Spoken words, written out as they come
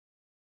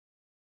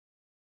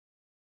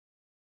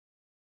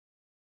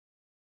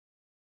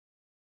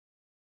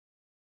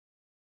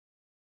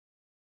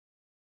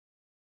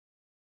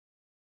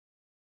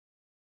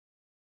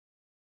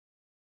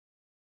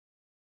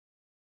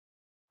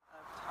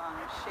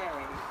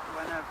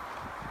one of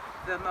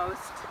the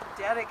most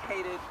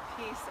dedicated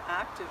peace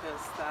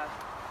activists that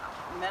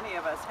many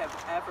of us have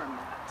ever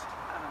met.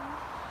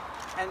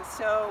 And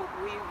so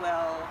we'll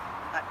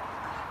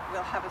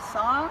have a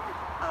song,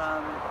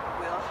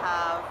 we'll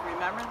have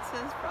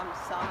remembrances from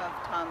some of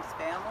Tom's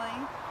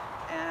family,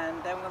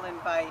 and then we'll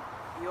invite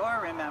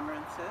your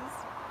remembrances,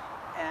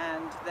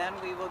 and then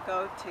we will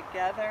go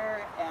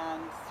together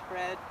and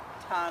spread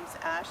Tom's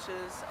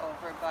ashes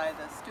over by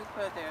the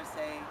stupa. There's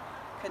a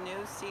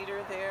canoe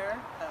cedar there,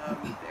 a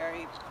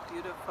very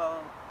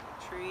beautiful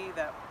tree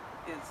that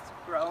is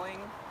growing,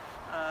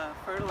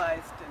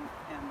 fertilized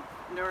and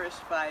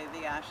nourished by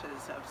the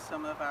ashes of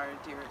some of our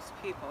dearest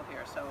people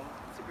here. So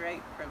it's a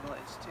great privilege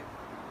to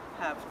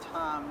have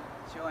Tom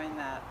join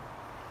that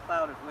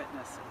cloud of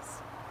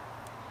witnesses.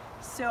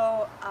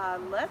 So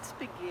let's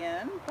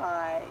begin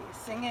by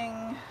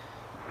singing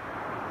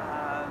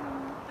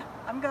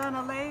I'm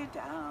gonna lay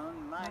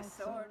down my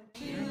sword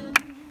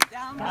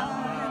down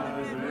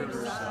by the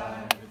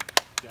riverside,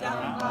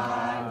 down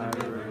by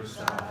the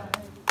riverside,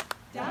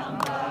 down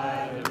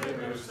by the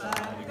riverside.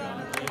 I'm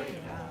gonna lay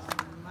down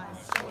my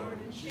sword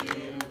and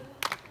shield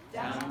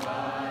down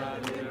by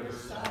the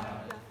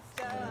riverside.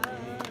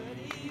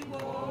 Study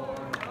war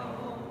no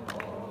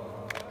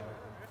more.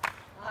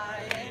 I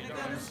ain't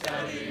gonna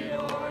study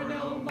war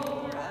no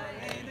more. I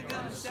ain't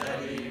gonna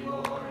study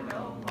war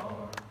no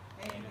more.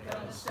 Ain't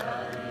gonna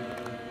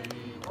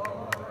study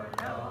war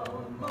no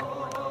more.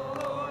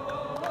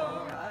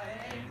 I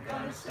ain't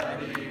gonna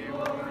study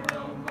war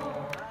no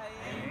more. I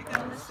ain't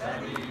gonna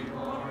study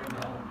war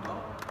no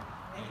more.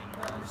 Ain't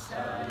gonna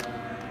study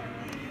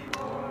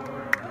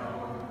war no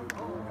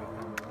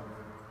more.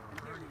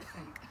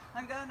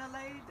 I'm gonna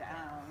lay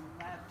down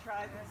that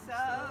trident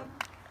sub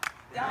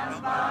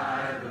down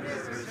by the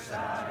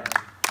riverside,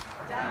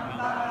 down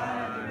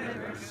by the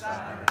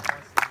riverside,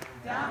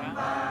 down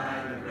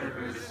by the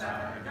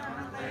riverside.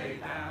 Gonna lay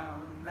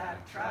down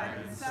that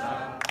trident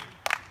sub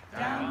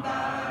down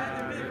by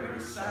the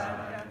riverside.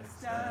 Gonna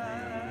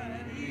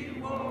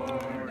study war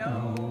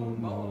no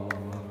more.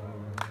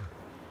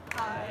 I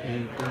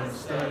ain't gonna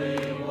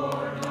study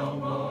war no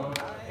more.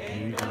 I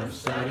ain't gonna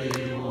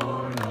study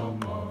war no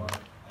more.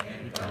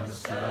 Ain't gonna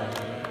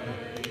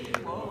study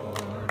war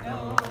no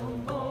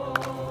more.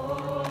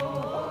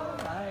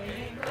 I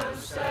ain't gonna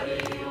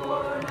study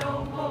war no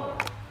more.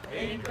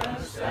 Ain't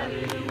gonna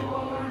study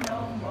war no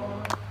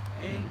more.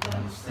 Ain't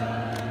gonna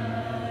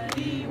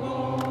study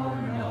war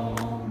no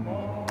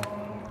more.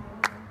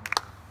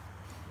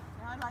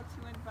 Now I'd like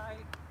to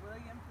invite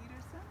William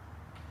Peterson,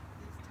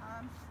 who's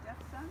Tom's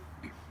stepson,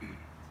 to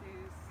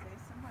say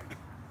some words.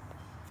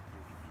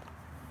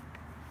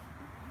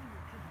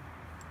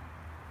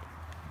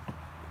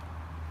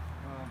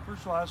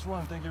 First of all, I just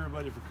want to thank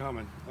everybody for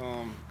coming.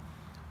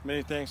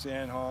 Many thanks to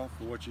Ann Hall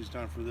for what she's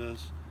done for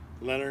this,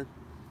 Leonard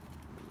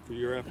for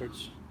your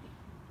efforts,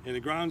 and the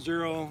Ground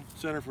Zero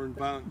Center for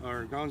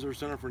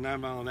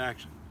Nonviolent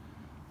Action.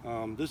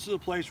 This is a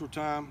place where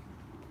Tom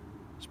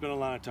spent a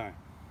lot of time.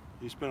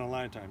 He spent a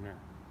lot of time here,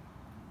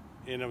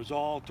 and it was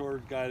all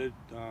toward guided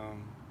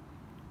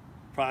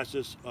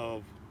process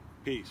of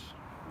peace,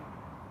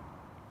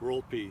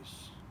 world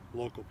peace,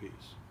 local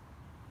peace,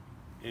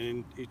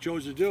 and he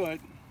chose to do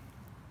it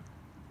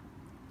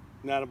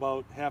not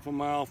about half a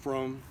mile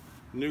from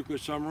nuclear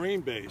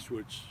submarine base,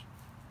 which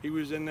he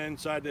was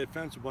inside that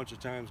fence a bunch of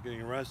times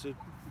getting arrested.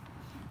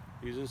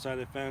 He was inside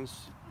that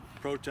fence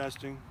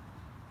protesting.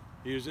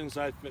 He was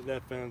inside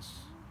that fence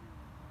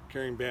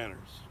carrying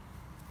banners.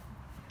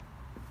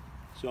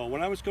 So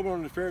when I was coming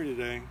on the ferry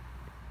today,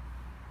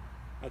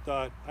 I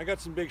thought, I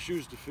got some big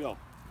shoes to fill.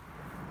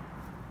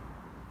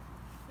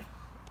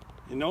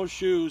 And those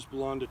shoes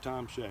belong to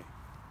Tom Shea,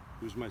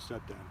 who's my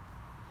stepdad.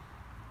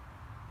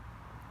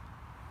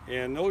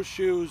 And those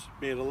shoes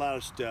made a lot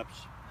of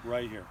steps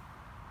right here.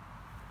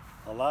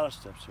 A lot of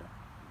steps here.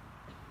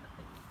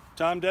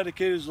 Tom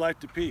dedicated his life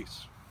to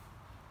peace.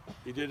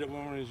 He did it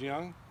when he was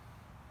young.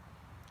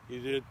 He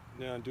did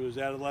it do his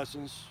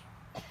adolescence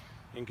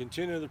and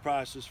continue the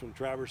process from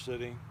Traverse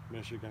City,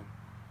 Michigan,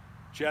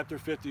 Chapter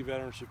 50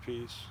 Veterans for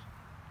Peace,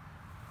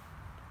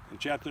 and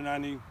Chapter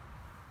 90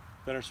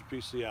 Veterans for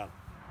Peace Seattle,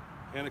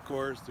 and of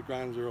course the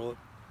Ground Zero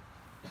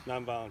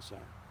Nonviolent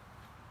Center.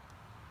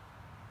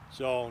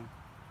 So,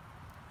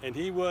 and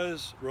he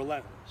was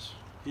relentless.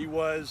 He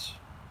was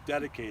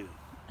dedicated.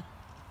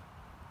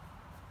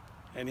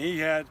 And he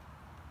had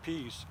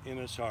peace in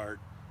his heart.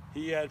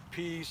 He had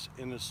peace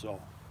in his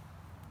soul.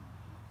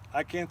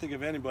 I can't think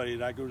of anybody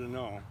that I go to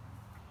know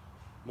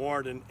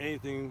more than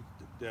anything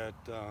that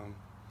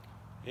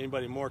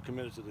anybody more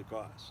committed to the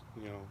cause,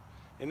 you know.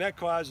 And that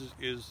cause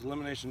is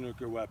elimination of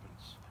nuclear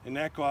weapons. And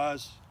that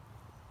cause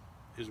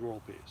is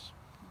world peace.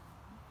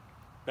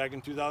 Back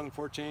in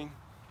 2014,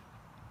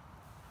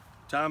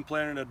 Tom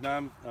planted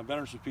a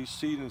Veterans for Peace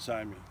seed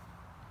inside me.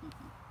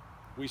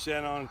 We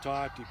sat down and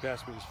talked. He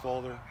passed me his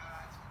folder.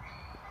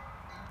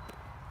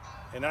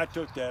 And I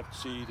took that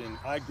seed and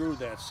I grew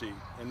that seed,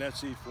 and that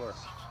seed flourished.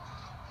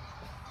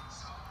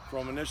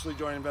 From initially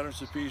joining Veterans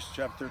for Peace,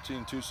 Chapter 13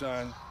 in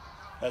Tucson,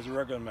 as a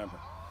regular member.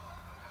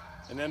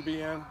 and then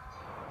being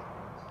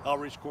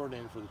outreach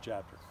coordinator for the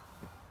chapter,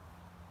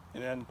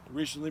 and then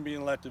recently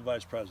being elected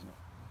vice president.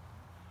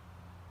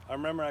 I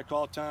remember I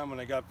called Tom when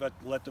I got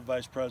elected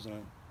vice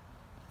president,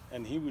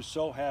 and he was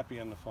so happy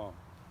on the phone.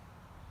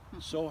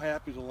 So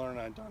happy to learn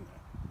I'd done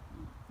that.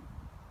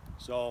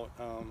 So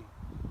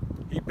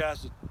he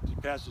passed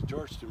the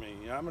torch to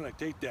me. I'm going to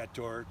take that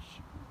torch,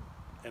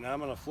 and I'm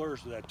going to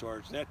flourish with that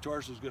torch. And that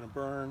torch is going to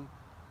burn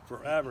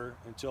forever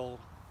until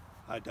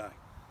I die.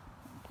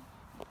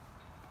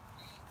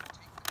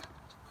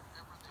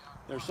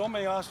 There's so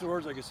many awesome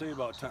words I could say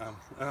about Tom.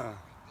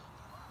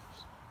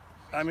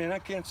 I mean, I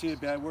can't say a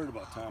bad word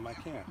about Tom. I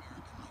can't.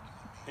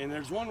 And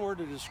there's one word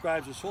that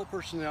describes his whole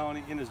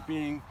personality and his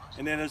being,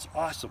 and that is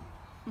awesome.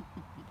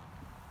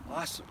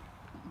 Awesome.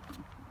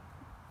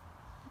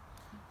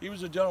 He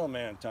was a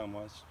gentleman, Tom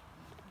was.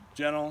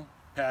 Gentle,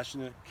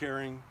 passionate,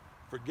 caring,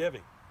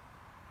 forgiving.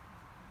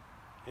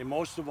 And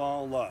most of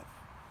all, love.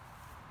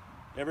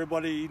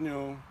 Everybody he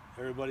knew,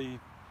 everybody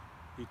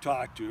he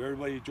talked to,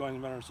 everybody who joined the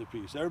Remembrance of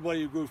Peace,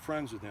 everybody who grew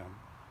friends with him,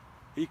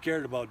 he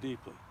cared about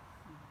deeply.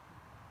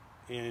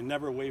 And he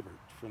never wavered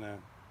from that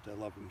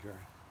love and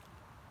care.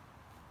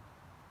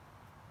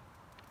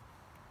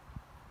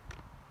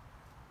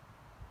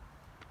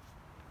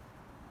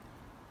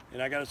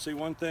 And I got to say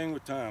one thing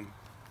with Tom.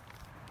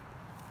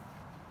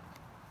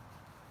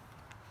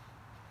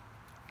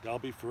 I'll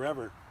be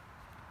forever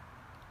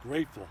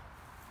grateful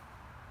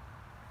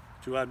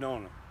to have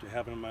known him, to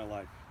have him in my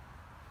life.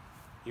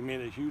 He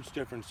made a huge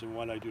difference in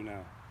what I do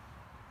now.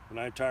 When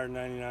I retired in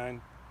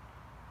 '99,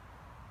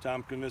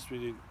 Tom convinced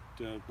me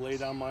to lay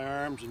down my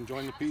arms and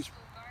join the peace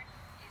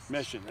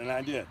mission, and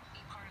I did.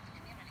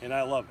 And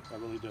I love it, I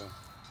really do.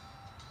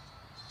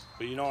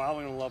 But you know, I'm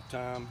going to love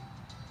Tom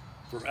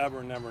forever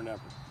and ever and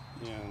ever.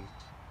 And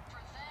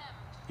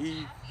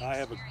I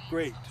have a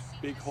great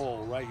big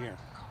hole right here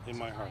in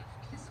my heart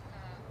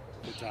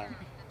for Tom.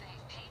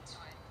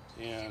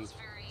 And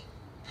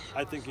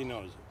I think he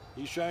knows it.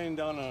 He's shining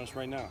down on us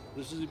right now.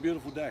 This is a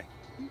beautiful day.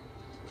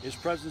 His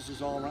presence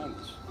is all around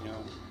us, you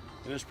know.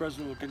 And his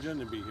presence will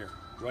continue to be here,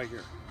 right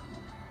here.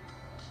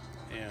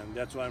 And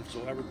that's why I'm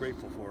so ever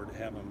grateful for, to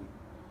have him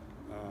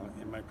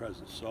in my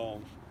presence.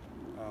 So,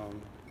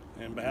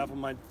 on behalf of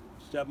my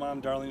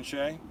stepmom, Darlene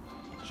Shea,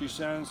 she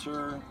sends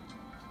her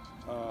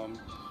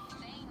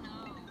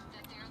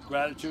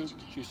gratitude.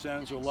 She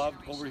sends her love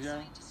over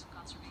here.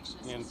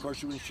 And of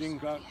course, when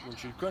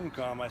she couldn't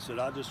come, I said,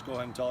 I'll just go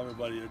ahead and tell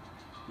everybody that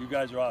you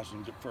guys are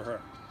awesome for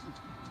her.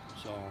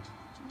 So,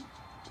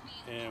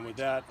 and with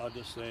that, I'll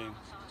just say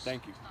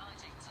thank you.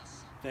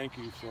 Thank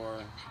you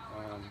for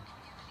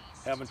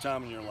having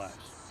Tom in your lives.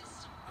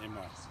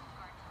 Amen.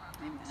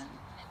 Amen.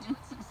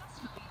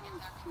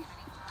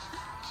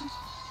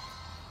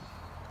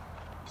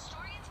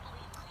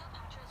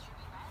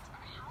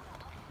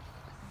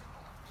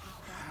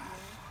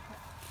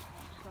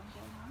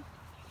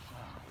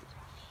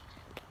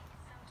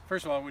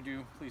 First of all, would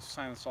you please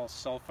silence all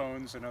cell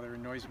phones and other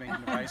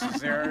noise-making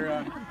devices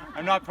there?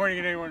 I'm not pointing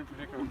at anyone in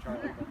particular,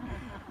 Charlie.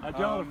 But, I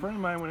told a friend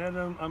of mine when I had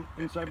them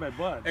inside my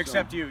butt.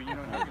 Except you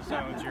don't have to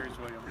silence yours,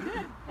 William.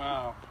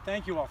 Wow.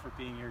 Thank you all for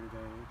being here today.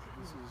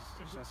 This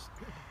is just,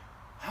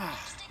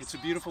 it's a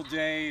beautiful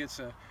day.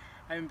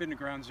 I haven't been to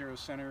Ground Zero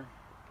Center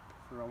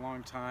for a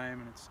long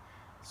time, and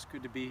it's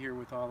good to be here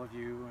with all of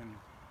you.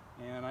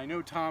 And I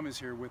know Tom is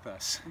here with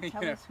us.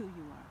 Tell us who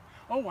you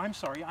are. Oh, I'm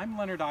sorry. I'm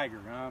Leonard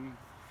Iger.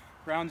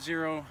 Ground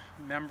Zero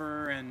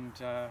member and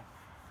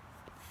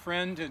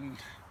friend and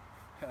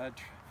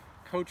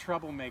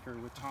co-troublemaker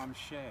with Tom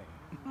Shea.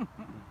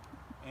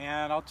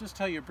 And I'll just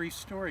tell you a brief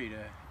story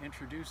to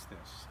introduce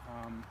this.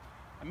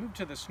 I moved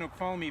to the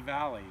Snoqualmie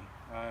Valley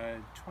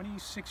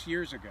 26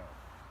 years ago.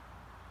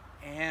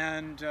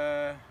 And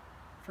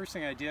first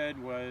thing I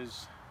did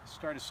was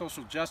start a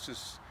social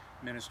justice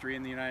ministry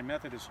in the United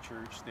Methodist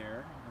Church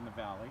there in the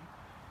valley.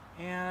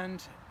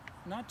 And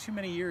not too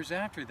many years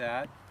after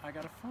that, I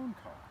got a phone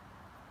call.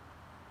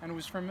 And it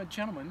was from a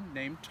gentleman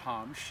named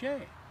Tom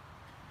Shea.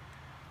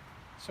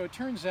 So it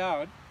turns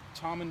out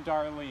Tom and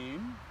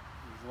Darlene,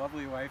 his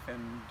lovely wife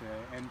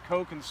and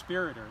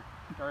co-conspirator,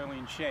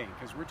 Darlene Shea,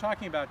 because we're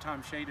talking about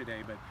Tom Shea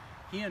today, but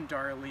he and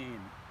Darlene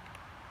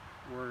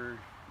were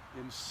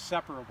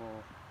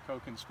inseparable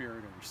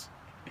co-conspirators.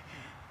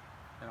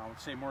 And I'll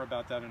say more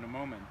about that in a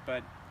moment.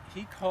 But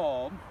he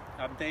called,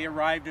 they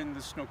arrived in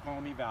the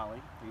Snoqualmie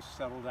Valley. They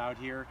settled out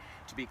here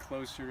to be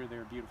closer to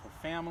their beautiful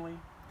family.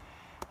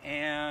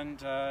 And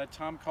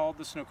Tom called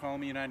the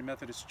Snoqualmie United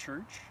Methodist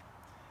Church,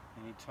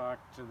 and he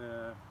talked to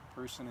the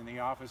person in the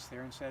office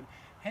there and said,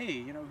 hey,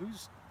 you know,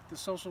 who's the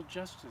social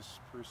justice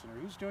person, or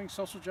who's doing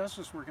social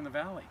justice work in the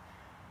valley?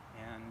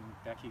 And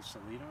Becky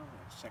Salito,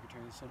 the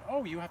secretary, said,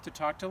 oh, you have to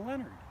talk to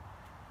Leonard.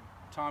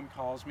 Tom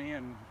calls me,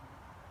 and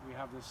we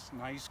have this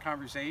nice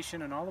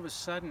conversation, and all of a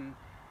sudden,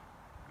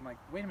 I'm like,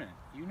 wait a minute,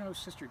 you know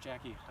Sister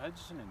Jackie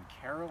Hudson and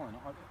Carol and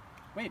all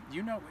that? Wait,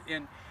 you know,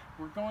 and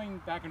we're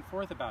going back and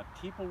forth about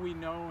people we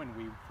know and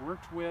we've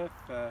worked with,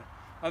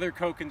 other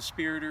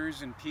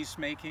co-conspirators in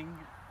peacemaking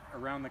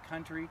around the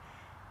country.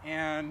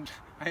 And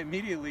I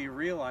immediately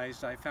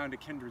realized I found a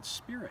kindred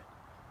spirit.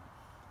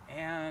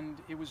 And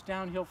it was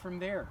downhill from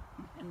there.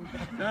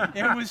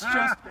 It was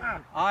just,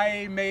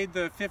 I made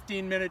the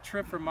 15-minute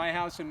trip from my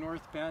house in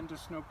North Bend to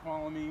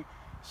Snoqualmie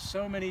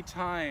so many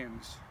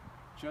times,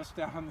 just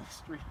down the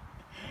street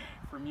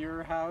from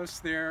your house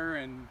there,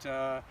 and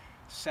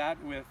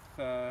sat with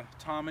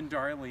Tom and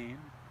Darlene.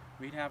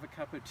 We'd have a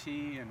cup of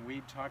tea and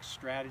we'd talk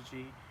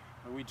strategy,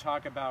 or we'd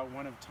talk about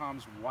one of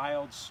Tom's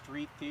wild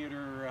street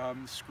theater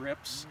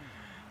scripts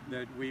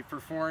that we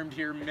performed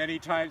here many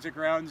times at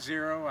Ground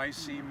Zero. I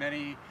see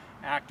many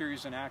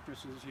actors and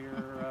actresses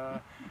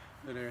here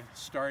that are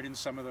starred in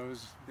some of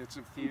those bits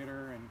of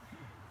theater. And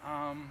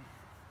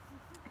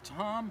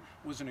Tom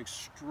was an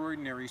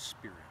extraordinary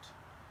spirit.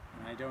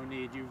 And I don't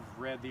need, you've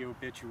read the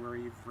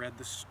obituary, you've read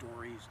the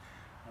stories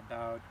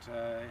about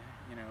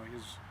you know,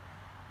 his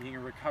being a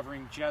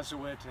recovering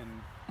Jesuit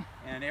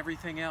and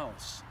everything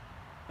else.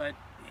 But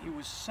he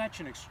was such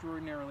an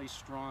extraordinarily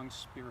strong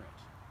spirit.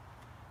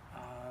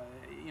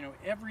 You know,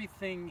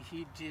 everything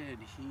he did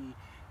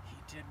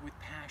with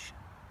passion.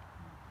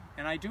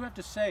 And I do have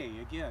to say,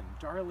 again,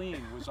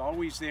 Darlene was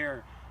always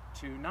there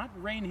to not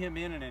rein him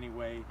in any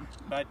way,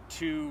 but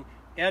to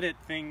edit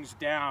things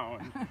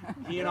down.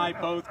 He and I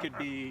both could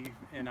be,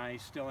 and I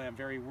still am,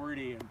 very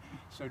wordy. And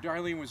so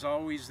Darlene was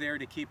always there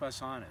to keep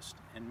us honest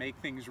and make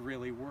things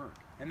really work.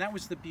 And that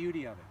was the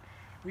beauty of it.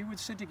 We would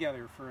sit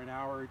together for an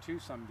hour or two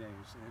some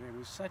days, and it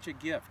was such a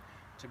gift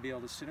to be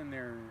able to sit in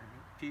their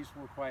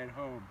peaceful, quiet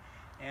home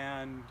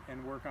and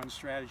work on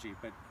strategy.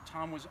 But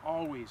Tom was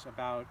always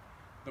about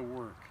the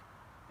work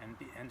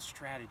and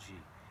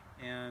strategy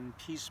and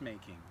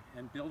peacemaking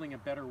and building a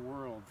better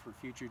world for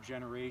future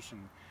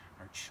generation,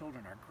 our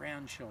children, our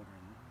grandchildren,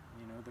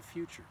 you know, the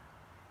future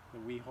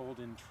that we hold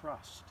in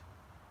trust.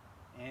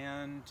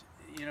 And,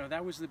 you know,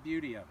 that was the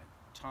beauty of it.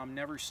 Tom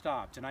never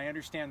stopped. And I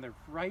understand that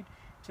right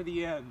to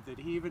the end that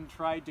he even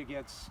tried to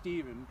get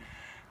Stephen,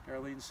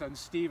 Darlene's son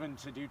Stephen,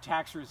 to do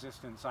tax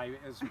resistance.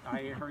 As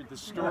I heard the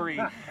story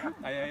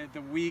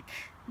the week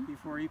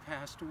before he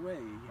passed away.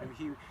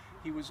 You know,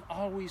 he was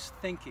always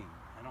thinking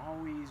and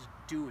always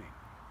doing.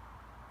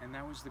 And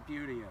that was the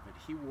beauty of it.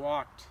 He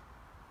walked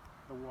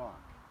the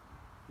walk.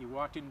 He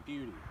walked in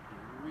beauty.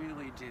 He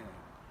really did.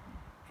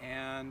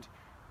 And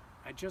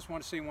I just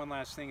want to say one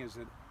last thing, is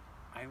that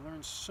I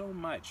learned so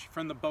much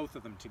from the both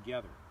of them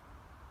together.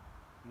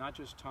 Not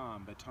just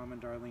Tom, but Tom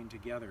and Darlene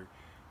together.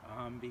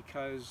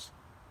 Because,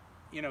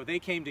 you know, they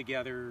came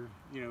together,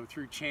 you know,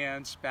 through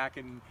chance back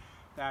in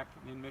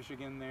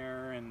Michigan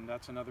there, and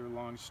that's another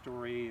long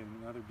story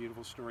and another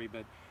beautiful story,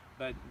 but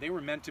they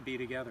were meant to be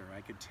together,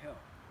 I could tell.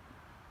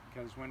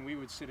 Because when we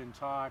would sit and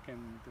talk,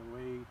 and the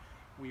way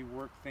we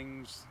worked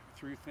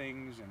through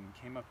things and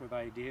came up with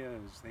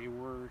ideas, they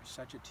were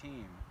such a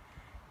team.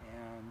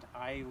 And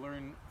I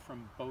learned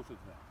from both of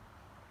them.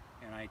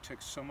 And I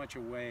took so much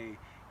away.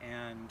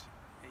 And,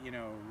 you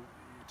know,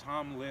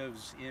 Tom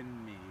lives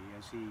in me,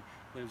 as he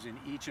lives in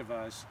each of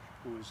us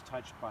who is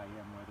touched by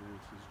him, whether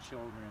it's his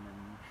children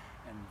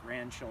and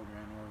grandchildren,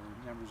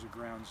 or members of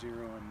Ground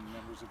Zero and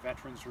members of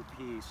Veterans for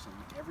Peace,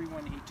 and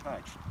everyone he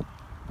touched.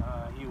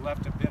 He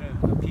left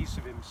a piece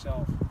of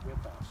himself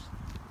with us,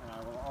 and I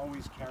will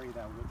always carry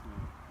that with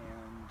me,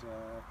 and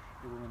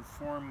it will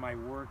inform my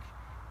work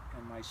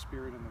and my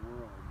spirit in the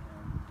world,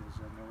 and as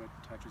I know it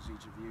touches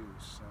each of you.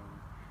 So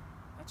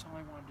that's all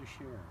I wanted to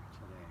share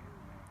today.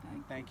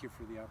 And I thank you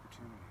for the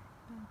opportunity.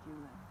 Thank you,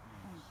 Leonard.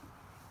 Thank you.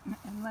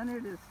 And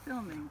Leonard is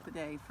filming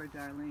today for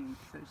Darlene,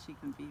 so she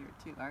can be here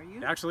too. Are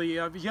you? Actually,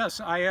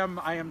 yes, I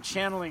am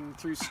channeling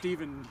through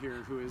Stephen here,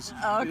 who is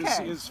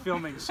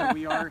filming. So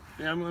we are.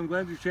 Yeah, I'm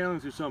glad you're channeling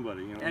through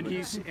somebody. You know, and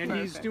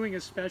he's doing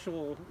a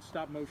special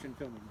stop motion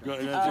filming.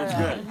 Good, that's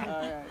good. All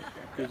right.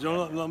 Because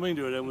don't let me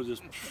do it. Everyone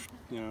just,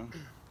 you know.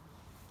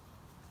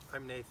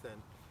 I'm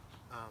Nathan.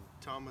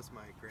 Tom was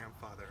my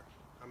grandfather.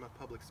 I'm a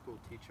public school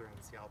teacher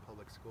in Seattle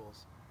Public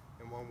Schools,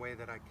 and one way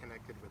that I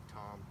connected with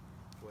Tom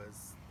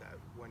was that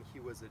when he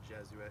was a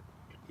Jesuit,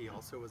 he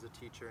also was a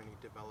teacher, and he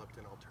developed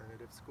an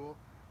alternative school.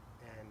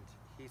 And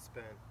he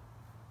spent,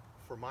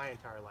 for my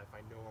entire life,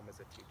 I know him as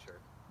a teacher.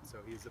 So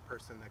he's the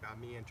person that got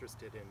me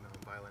interested in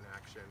nonviolent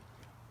action,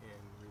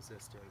 in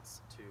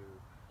resistance to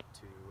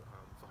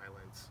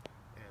violence,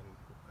 and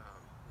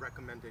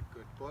recommended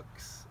good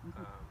books.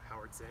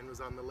 Howard Zinn was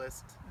on the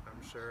list,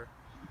 I'm sure.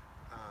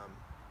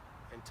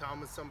 And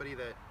Tom was somebody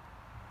that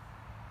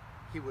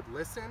he would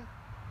listen,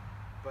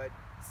 but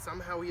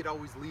somehow he'd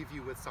always leave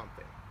you with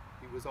something.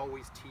 He was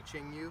always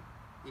teaching you,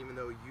 even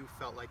though you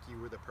felt like you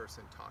were the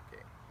person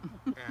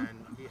talking.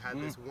 And he had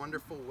this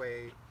wonderful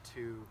way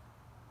to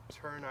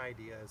turn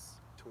ideas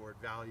toward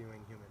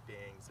valuing human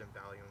beings and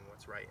valuing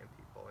what's right in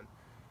people. And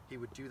he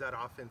would do that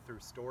often through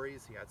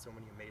stories. He had so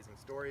many amazing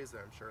stories that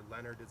I'm sure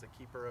Leonard is a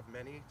keeper of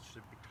many,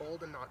 should be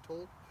told and not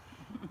told.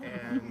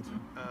 And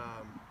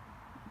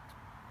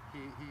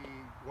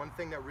one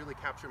thing that really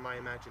captured my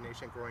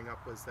imagination growing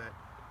up was that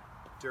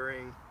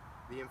during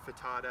the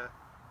Intifada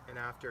and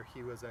after,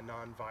 he was a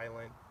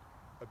nonviolent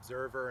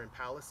observer in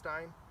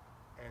Palestine,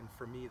 And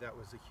for me, that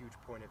was a huge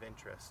point of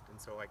interest. And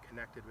so I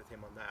connected with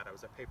him on that. I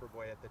was a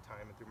paperboy at the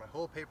time, and through my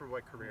whole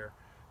paperboy career,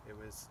 it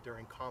was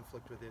during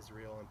conflict with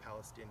Israel and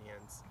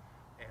Palestinians.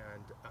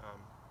 And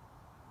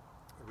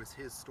it was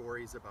his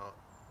stories about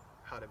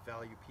how to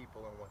value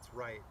people and what's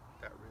right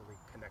that really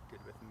connected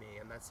with me.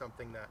 And that's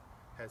something that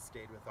has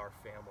stayed with our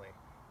family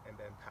and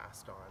been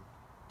passed on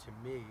to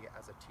me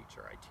as a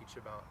teacher. I teach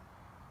about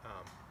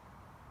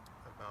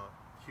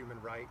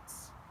human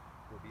rights.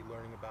 We'll be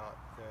learning about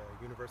the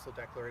Universal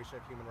Declaration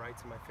of Human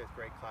Rights in my 5th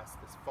grade class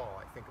this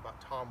fall. I think about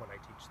Tom when I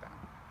teach that.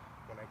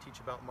 When I teach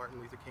about Martin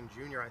Luther King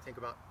Jr., I think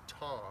about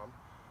Tom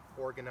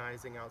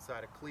organizing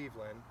outside of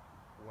Cleveland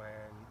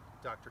when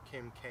Dr.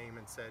 Kim came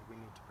and said we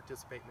need to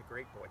participate in the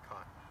Great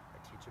Boycott. I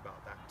teach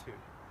about that too.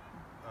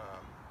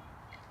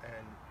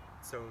 And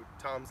so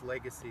Tom's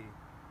legacy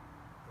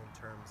in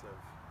terms of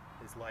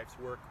his life's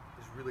work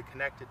is really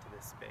connected to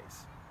this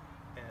space.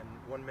 And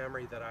one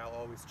memory that I'll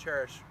always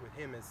cherish with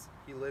him is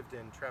he lived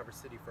in Traverse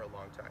City for a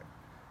long time.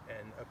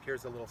 And up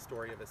here's a little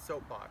story of his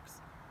soapbox.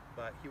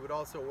 But he would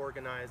also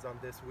organize on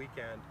this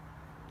weekend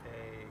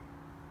a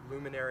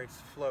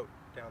luminaries float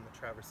down the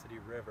Traverse City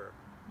River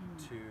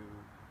to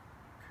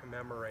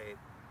commemorate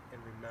and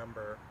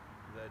remember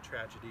the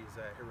tragedies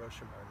at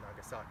Hiroshima and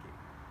Nagasaki.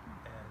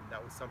 And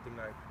that was something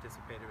that I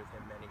participated with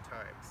him many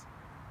times.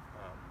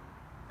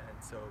 And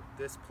so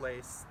this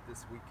place,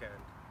 this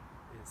weekend,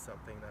 is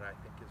something that I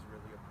think is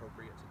really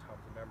appropriate to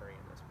Tom's memory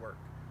in this work.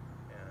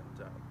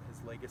 And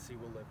his legacy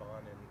will live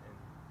on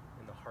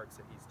in the hearts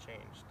that he's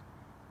changed,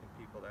 in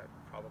people that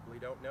probably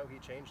don't know he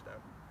changed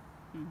them.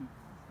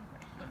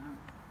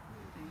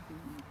 Thank you.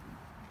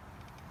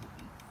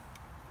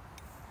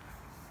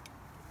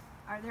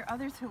 Are there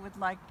others who would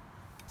like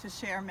to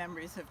share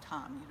memories of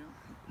Tom?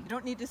 You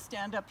don't need to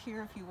stand up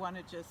here if you want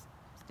to just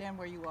stand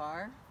where you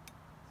are.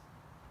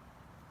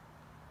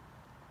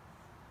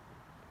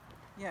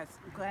 Yes,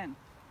 Glenn.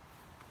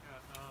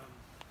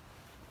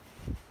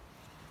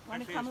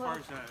 Want to come a little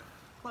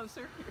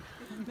closer?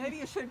 Maybe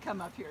you should come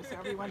up here so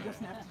everyone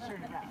doesn't have to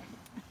turn around.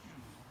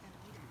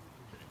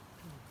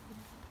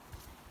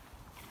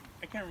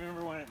 I can't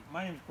remember when,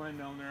 my name's Glenn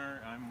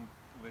Milner, I'm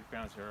with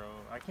Ground Zero.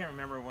 I can't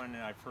remember when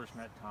I first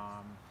met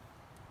Tom.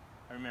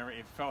 I remember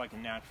it felt like a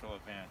natural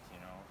event, you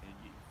know.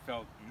 It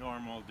felt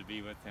normal to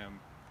be with him.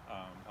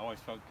 Always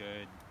felt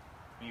good.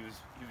 He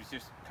was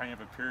just kind of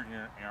appeared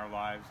in our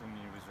lives when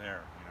he was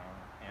there, you know.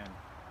 And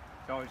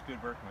it's always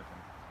good working with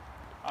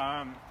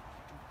him.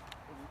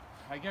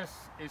 I guess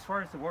as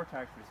far as the war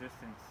tax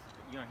resistance,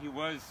 you know, he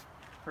was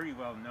pretty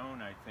well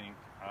known, I think.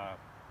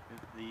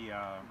 The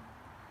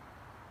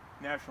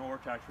National War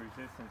Tax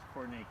Resistance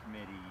Coordinating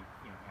Committee,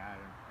 you know, had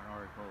an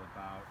article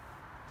about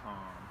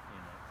Tom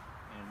in it.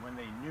 And when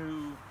they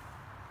knew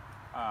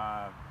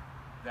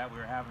that we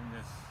were having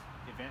this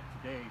event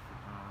today for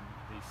Tom,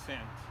 they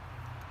sent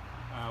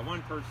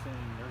one person,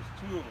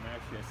 there's 2 of them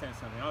actually, I sent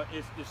something.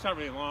 It's not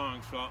really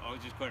long, so I'll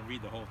just go ahead and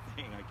read the whole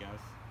thing, I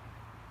guess.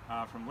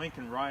 From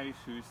Lincoln Rice,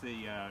 who's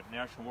the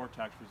National War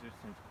Tax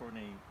Resistance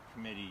Coordinating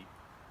Committee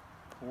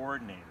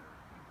coordinator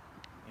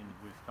in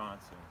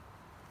Wisconsin.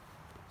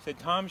 Said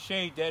Tom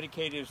Shea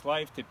dedicated his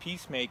life to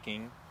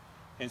peacemaking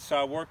and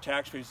saw war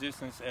tax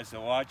resistance as a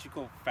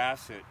logical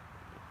facet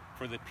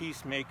for the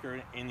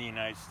peacemaker in the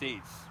United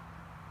States.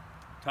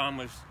 Tom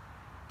was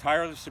a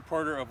tireless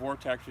supporter of war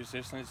tax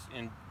resistance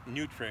in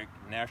NUTRIC,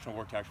 National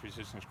War Tax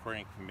Resistance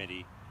Coordinating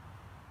Committee.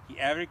 He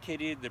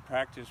advocated the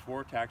practice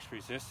war tax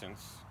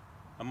resistance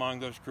among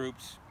those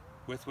groups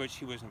with which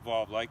he was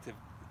involved, like the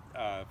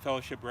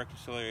Fellowship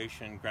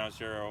Reconciliation, Ground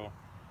Zero,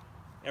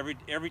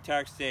 every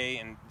tax day,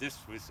 and this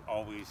was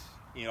always,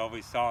 you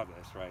always saw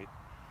this, right?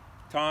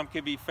 Tom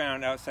could be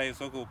found outside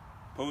his local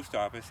post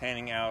office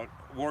handing out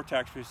war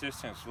tax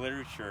resistance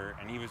literature,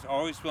 and he was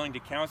always willing to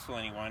counsel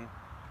anyone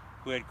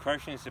who had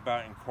questions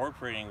about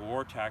incorporating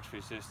war tax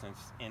resistance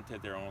into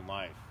their own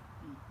life,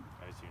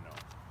 as you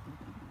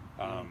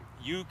know.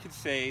 You could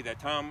say that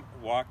Tom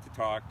walked the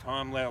talk.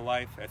 Tom led a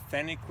life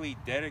authentically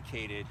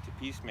dedicated to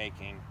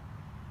peacemaking,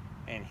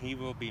 and he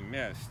will be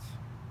missed.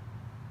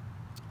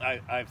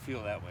 I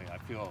feel that way. I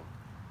feel,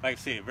 like I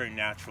say, a very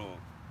natural,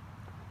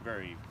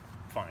 very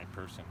fine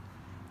person.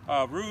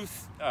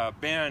 Ruth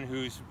Ben,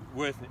 who's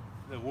with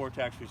the War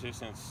Tax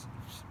Resistance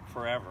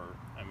forever,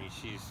 I mean,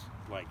 she's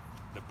like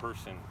the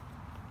person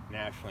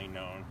nationally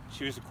known.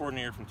 She was the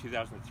coordinator from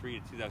 2003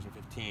 to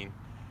 2015.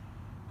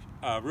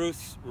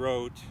 Ruth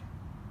wrote,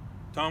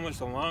 Tom was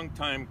a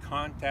longtime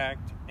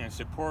contact and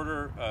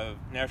supporter of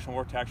National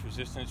War Tax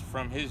Resistance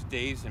from his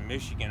days in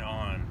Michigan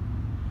on.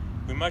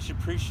 We much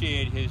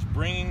appreciate his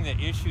bringing the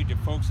issue to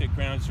folks at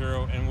Ground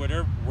Zero and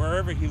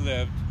wherever he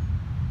lived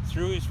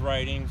through his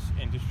writings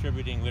and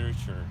distributing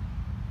literature.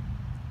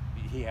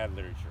 He had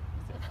literature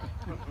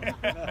with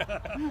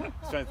him.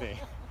 Something.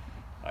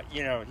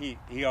 You know,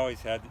 he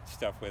always had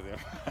stuff with him.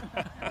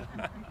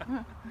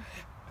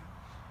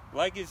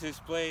 Like his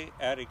display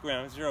at a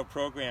Ground Zero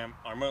program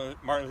on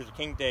Martin Luther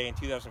King Day in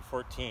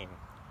 2014,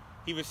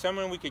 he was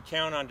someone we could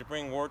count on to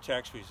bring war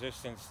tax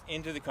resistance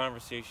into the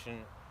conversation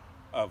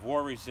of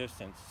war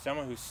resistance,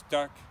 someone who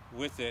stuck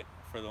with it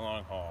for the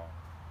long haul.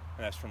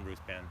 And that's from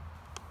Ruth Ben.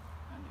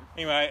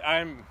 Anyway,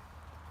 I'm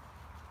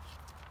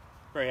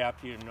very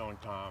happy to have known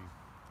Tom.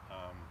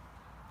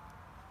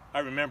 I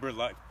remember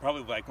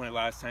probably one of the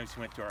last times he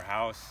went to our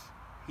house.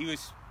 He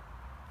was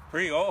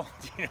pretty old,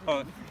 you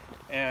know,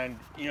 and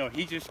you know,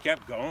 he just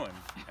kept going.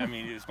 I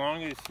mean, as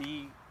long as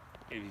he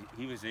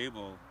was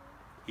able,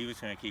 he was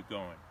going to keep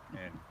going.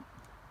 And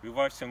we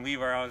watched him leave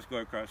our house, go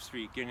across the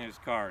street, get in his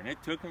car, and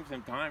it took him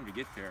some time to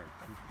get there.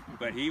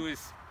 But he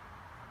was,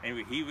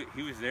 anyway, he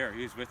was there.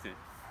 He was with it,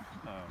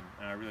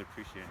 and I really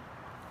appreciate it.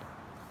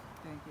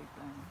 Thank you,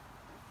 Glenn.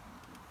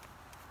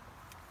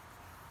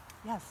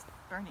 Yes,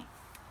 Bernie.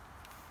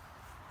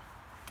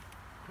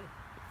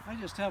 I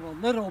just have a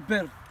little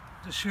bit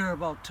to share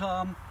about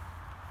Tom.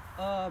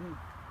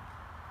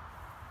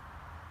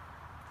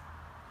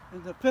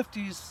 In the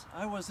 50s,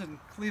 I was in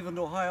Cleveland,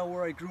 Ohio,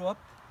 where I grew up,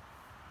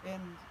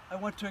 and I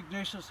went to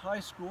Ignatius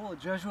High School, a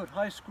Jesuit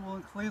high school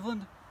in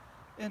Cleveland,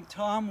 and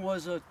Tom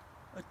was a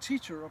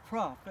teacher, a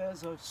prof,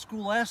 as a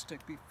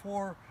scholastic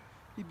before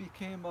he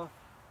became a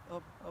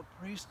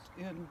priest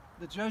in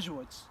the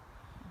Jesuits.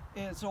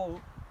 And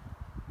so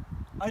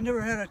I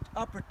never had an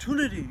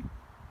opportunity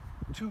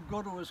to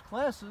go to his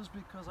classes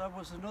because I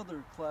was in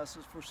other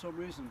classes for some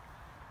reason.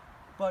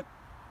 But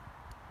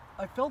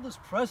I felt his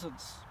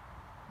presence.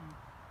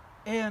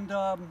 And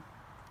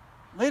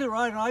later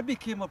on, I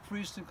became a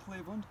priest in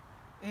Cleveland,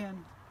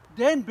 and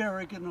Dan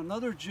Berrigan,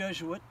 another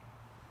Jesuit,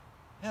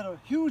 had a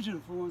huge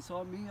influence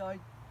on me. I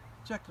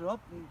checked it up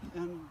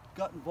and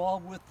got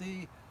involved with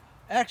the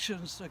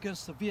actions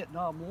against the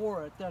Vietnam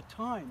War at that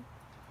time.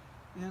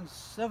 In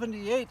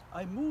 '78,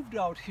 I moved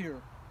out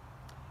here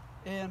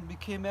and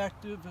became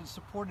active in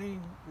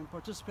supporting and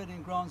participating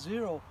in Ground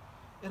Zero.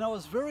 And I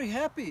was very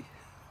happy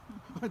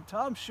when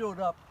Tom showed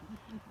up.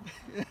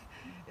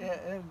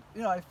 and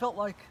you know, I felt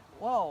like,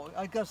 wow,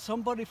 I got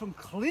somebody from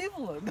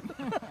Cleveland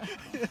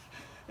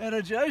and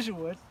a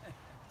Jesuit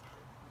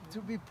to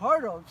be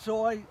part of.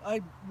 So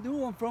I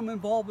knew him from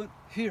involvement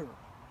here.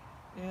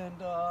 And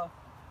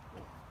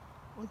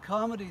one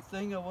comedy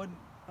thing, when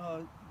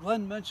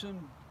Glenn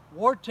mentioned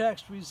war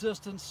tax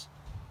resistance,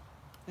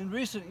 in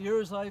recent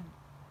years I've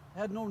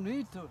had no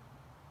need to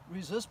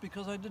resist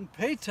because I didn't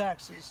pay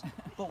taxes.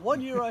 But one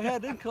year I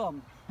had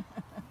income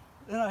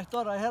and I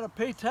thought I had to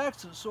pay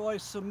taxes, so I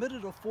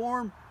submitted a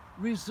form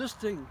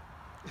resisting,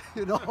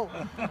 you know.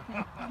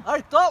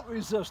 I thought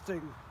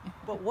resisting,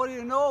 but what do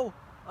you know?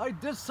 I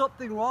did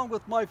something wrong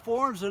with my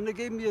forms and they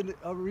gave me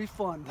a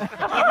refund. And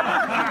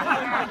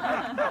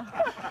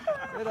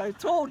I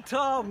told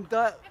Tom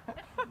that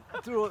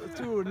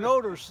through a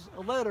note or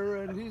a letter,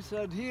 and he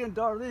said he and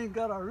Darlene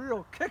got a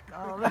real kick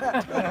out of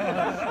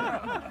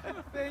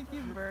that. Thank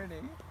you,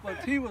 Bernie.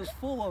 But he was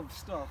full of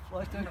stuff,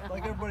 like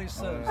everybody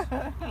says.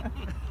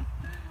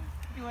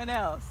 Anyone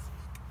else?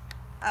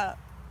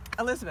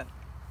 Elizabeth.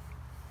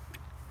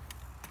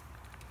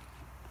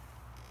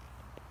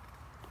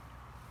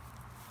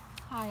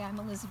 Hi, I'm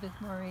Elizabeth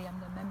Murray. I'm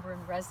the member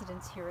in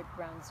residence here at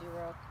Ground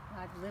Zero.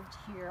 I've lived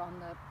here on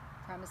the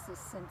premises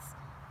since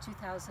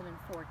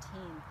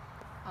 2014.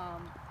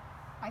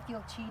 I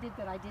feel cheated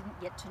that I didn't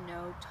get to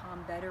know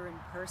Tom better in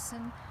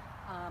person.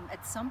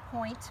 At some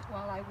point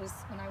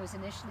when I was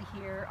initially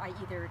here, I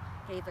either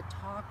gave a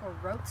talk or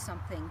wrote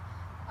something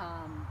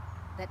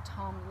that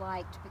Tom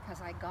liked,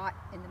 because I got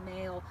in the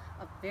mail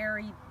a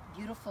very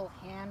beautiful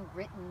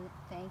handwritten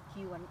thank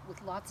you, and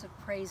with lots of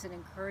praise and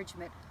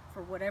encouragement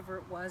for whatever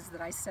it was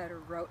that I said or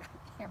wrote.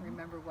 I can't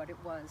remember what it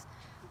was.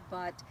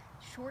 But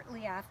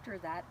shortly after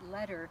that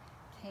letter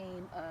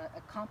came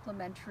a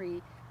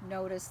complimentary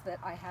notice that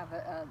I have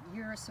a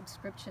year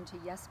subscription to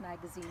Yes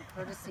Magazine,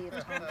 courtesy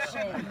of Tom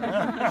Shea.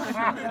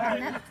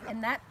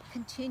 and that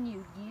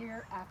continued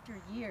year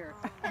after year.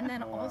 And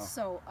then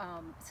also,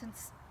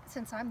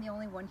 since I'm the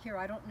only one here,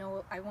 I don't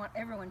know, I want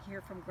everyone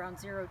here from Ground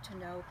Zero to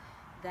know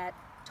that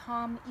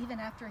Tom, even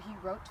after he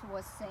wrote to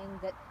us saying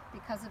that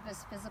because of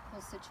his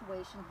physical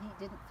situation, he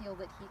didn't feel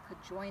that he could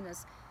join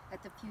us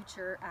at the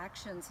future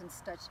actions and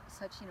such,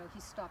 you know, he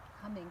stopped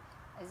coming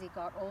as he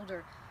got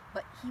older.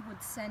 But he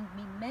would send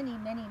me many,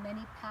 many,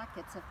 many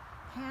packets of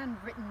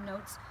handwritten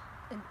notes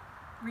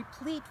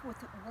replete with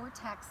war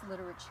tax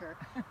literature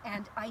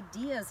and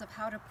ideas of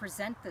how to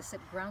present this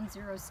at Ground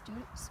Zero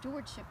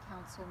Stewardship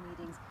Council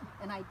meetings,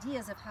 and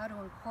ideas of how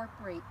to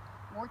incorporate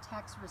war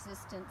tax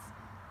resistance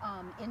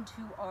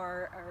into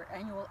our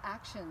annual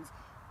actions.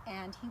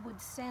 And he would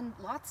send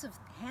lots of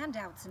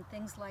handouts and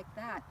things like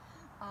that.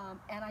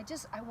 And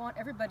I want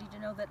everybody to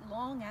know that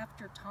long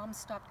after Tom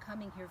stopped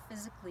coming here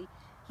physically,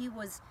 he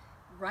was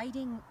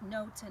writing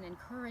notes and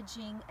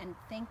encouraging and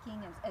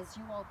thinking, as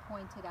you all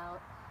pointed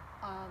out.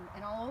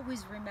 And I'll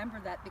always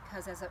remember that,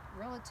 because as a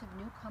relative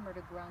newcomer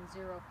to Ground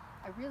Zero,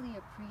 I really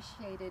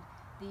appreciated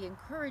the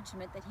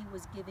encouragement that he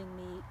was giving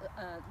me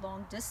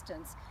long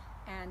distance.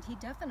 And he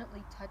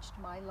definitely touched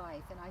my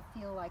life. And I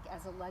feel like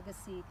as a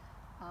legacy,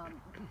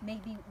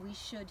 maybe we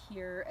should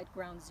here at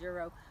Ground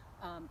Zero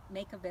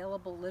make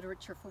available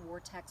literature for war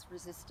tax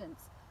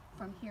resistance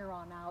from here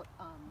on out.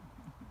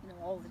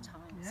 all the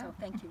time. So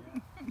thank you.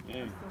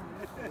 Yeah.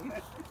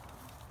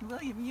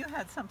 William, you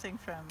had something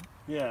from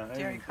Yeah,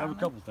 Jerry I have a Conlon?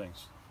 couple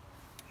things.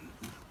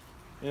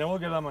 We'll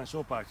get on my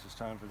soapbox this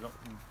time, but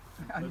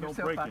on your don't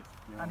break soapbox,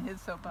 it. on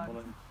his soapbox.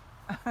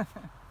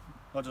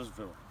 I'll just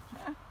fill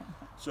it.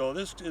 So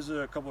this is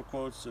a couple of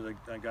quotes that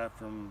I got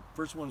from,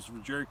 first one's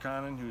from Jerry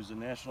Conlon, who's the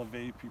National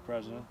VAP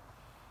president.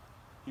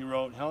 He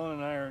wrote, "Helen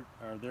and I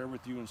are there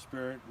with you in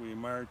spirit. We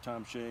admire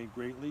Tom Shea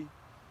greatly.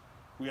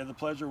 We had the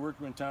pleasure of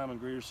working with Tom in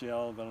Greater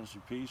Seattle, Veterans for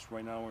Peace.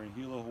 Right now we're in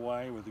Hilo,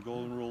 Hawaii with the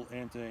Golden Rule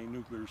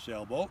anti-nuclear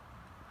sailboat.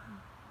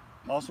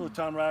 Also with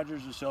Tom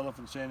Rogers, who sailed up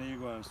from San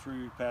Diego on his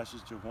 3-week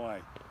passage to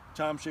Hawaii.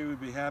 Tom Shea would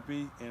be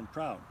happy and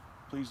proud.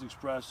 Please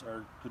express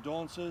our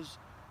condolences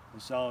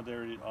and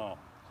solidarity to all."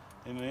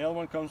 And the other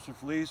one comes from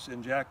Felice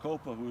and Jack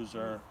Copa, who's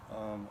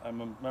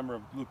I'm a member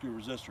of Nuclear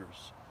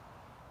Resistors.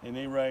 And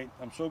they write,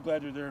 "I'm so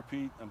glad you're there,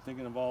 Pete. I'm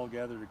thinking of all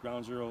gathered at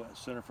Ground Zero at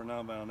Center for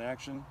Nonviolent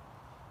Action.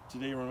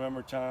 Today,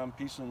 remember Tom.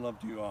 Peace and love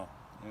to you all."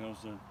 And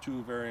those are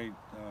two very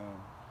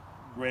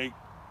great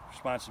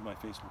responses to my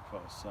Facebook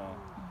post. So, all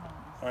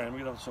right, let me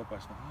get off the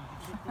soapbox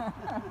now.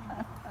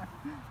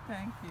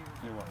 Thank you.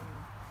 You're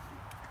welcome.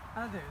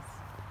 Others?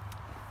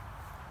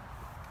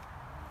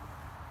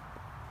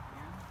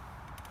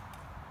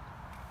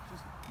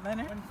 Just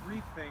Leonard? one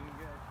brief thing.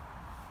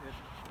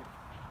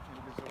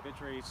 In his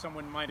obituary,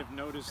 someone might have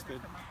noticed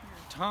that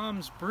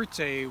Tom's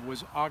birthday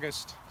was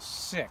August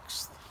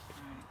 6th,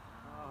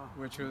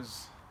 which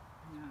was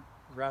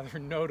rather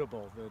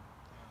notable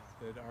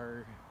that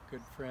our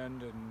good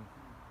friend and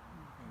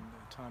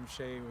Tom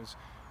Shea was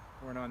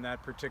born on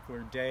that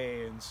particular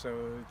day, and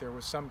so there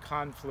was some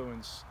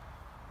confluence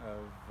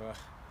of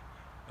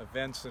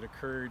events that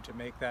occurred to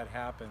make that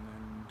happen,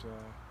 and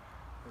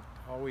it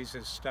always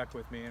has stuck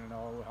with me, and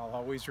I'll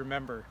always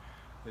remember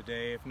the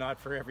day, if not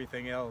for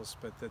everything else,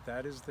 but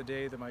that is the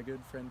day that my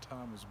good friend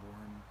Tom was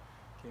born,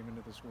 came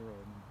into this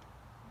world, and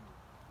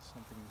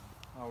something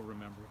I'll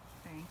remember.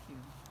 Thank you.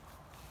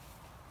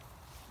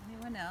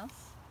 Anyone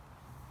else?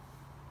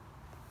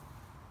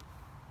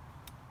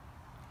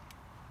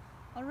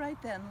 All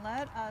right then,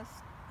 let us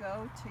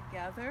go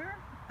together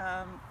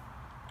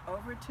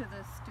over to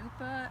the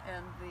stupa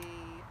and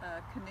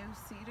the canoe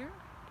cedar,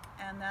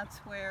 and that's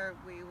where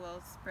we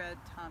will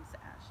spread Tom's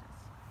ashes.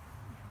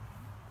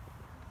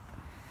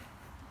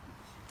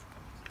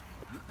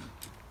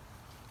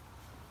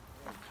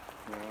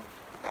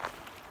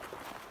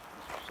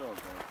 So good.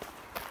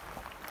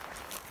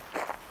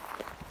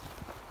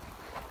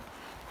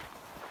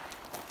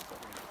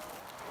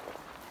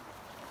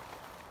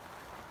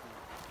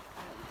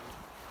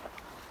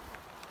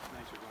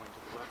 Nice, you're going to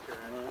the left here,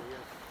 actually.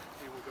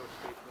 Yeah. And we'll go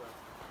straight left.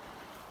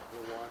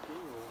 We're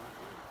walking.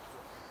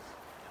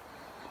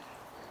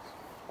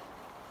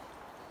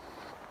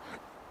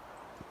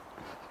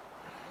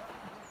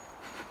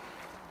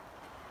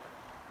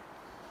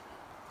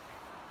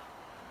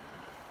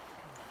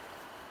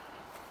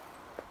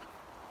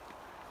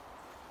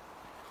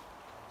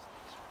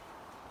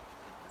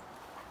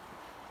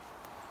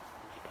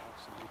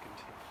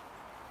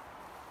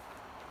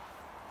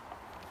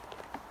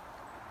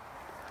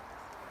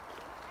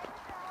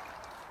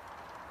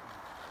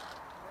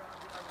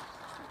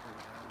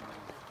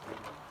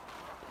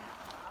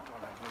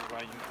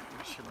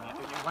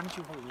 Why don't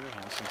you hold your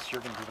hand since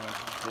you're going to be doing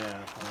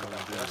Yeah,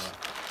 like this?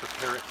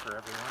 Prepare it for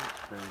everyone.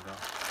 there you go.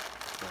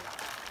 So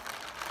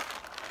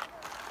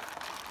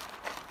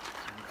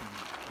you can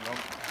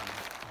look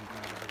and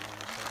grab everyone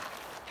with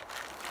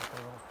a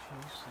little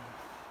piece.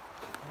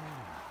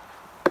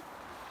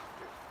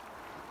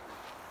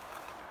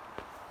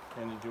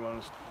 And did you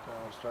want to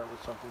start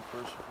with something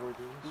first before we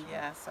do this?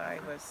 Yes, I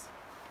was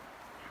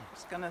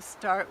just going to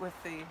start with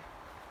the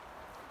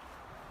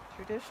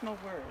traditional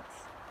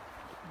words.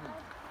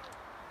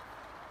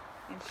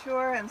 In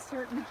sure and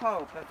certain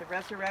hope of the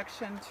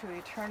resurrection to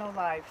eternal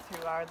life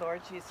through our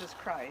Lord Jesus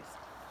Christ,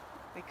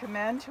 we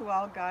commend to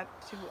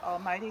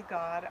Almighty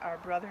God our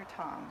brother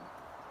Tom,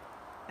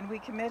 and we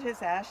commit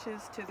his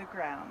ashes to the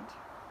ground,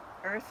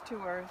 earth to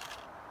earth,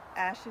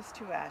 ashes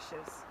to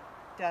ashes,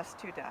 dust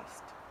to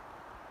dust.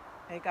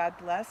 May God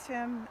bless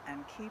him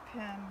and keep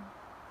him.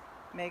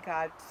 May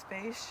God's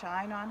face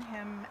shine on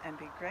him and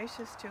be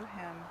gracious to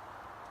him.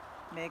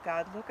 May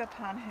God look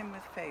upon him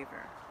with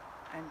favor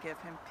and give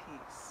him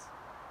peace.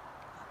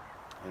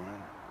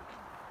 Amen.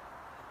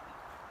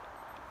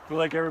 We'd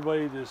like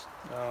everybody to just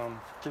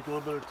take a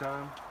little bit of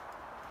time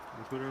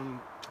and put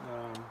him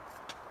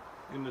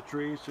in the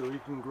tree so he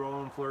can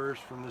grow and flourish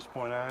from this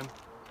point on.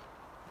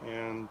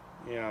 And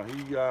he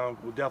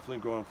will definitely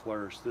grow and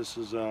flourish. This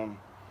is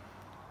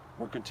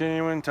we're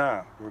continuing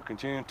Tom. We're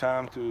continuing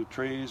Tom through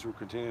trees. We're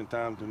continuing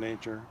Tom through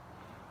nature,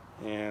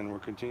 and we're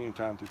continuing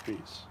Tom through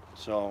peace.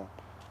 So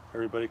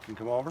everybody can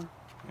come over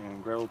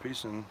and grab a little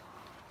piece, and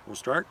we'll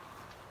start.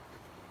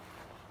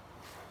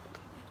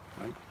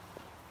 Right.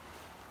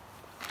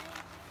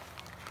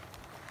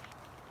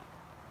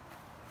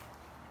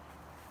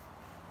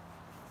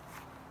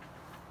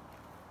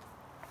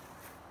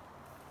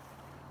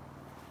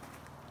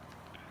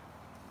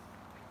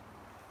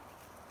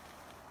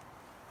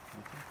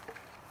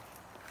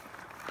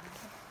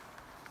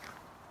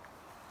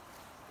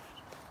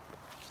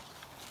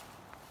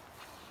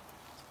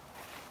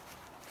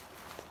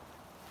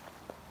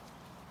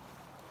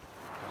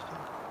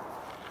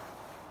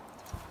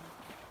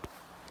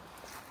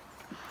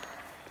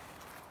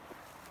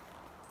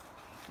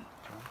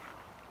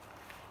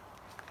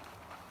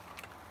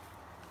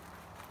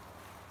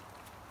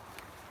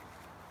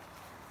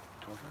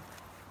 Okay.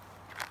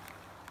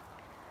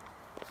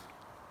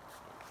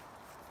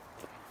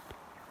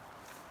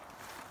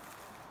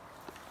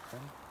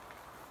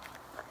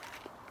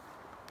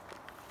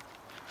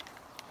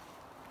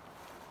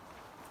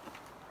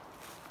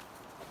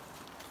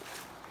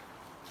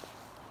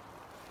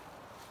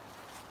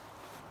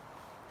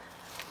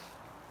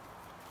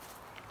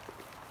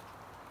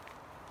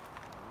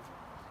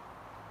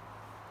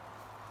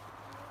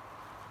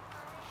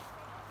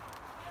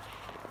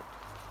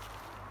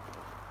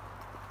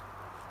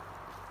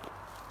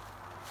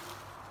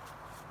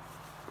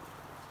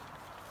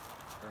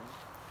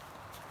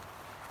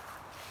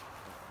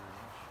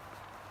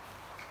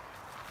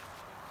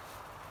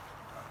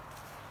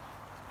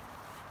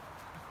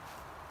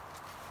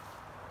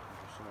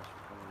 So much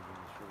for coming and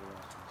it's really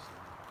awesome to see.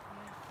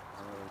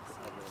 I really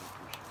appreciate it.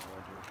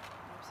 I do.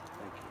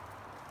 Thank you.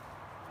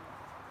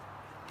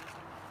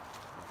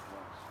 God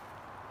bless.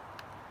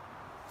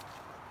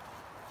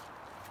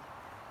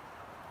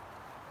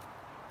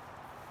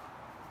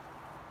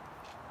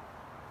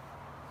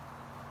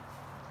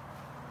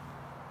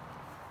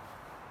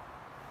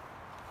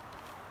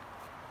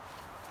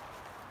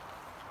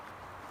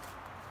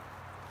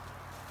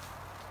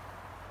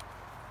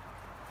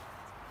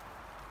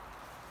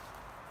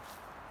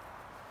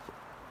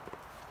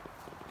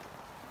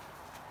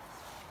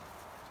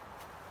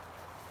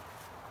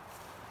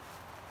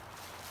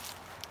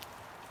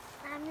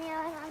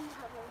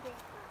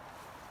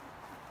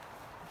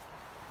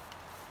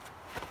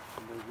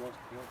 Somebody's lost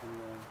the help and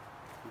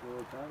you go all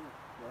the time,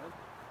 right?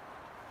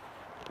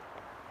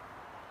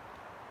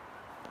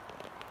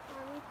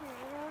 Mommy, can I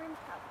go and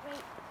help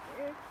right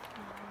here?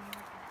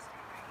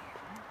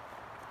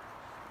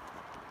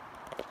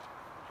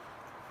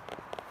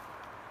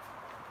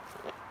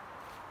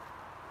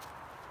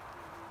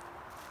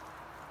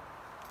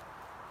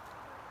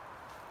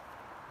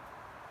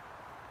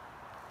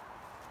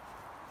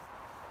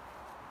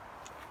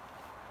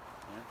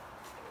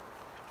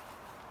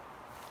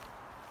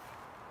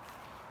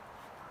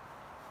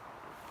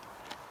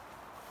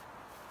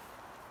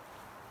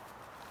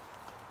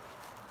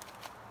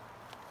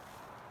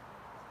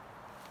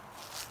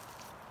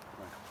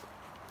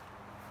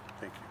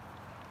 Thank you.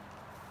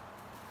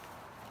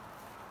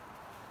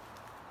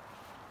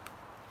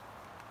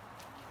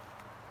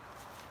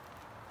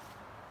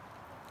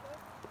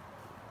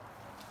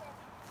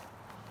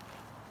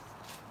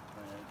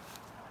 All right.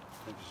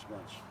 Thank you so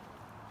much.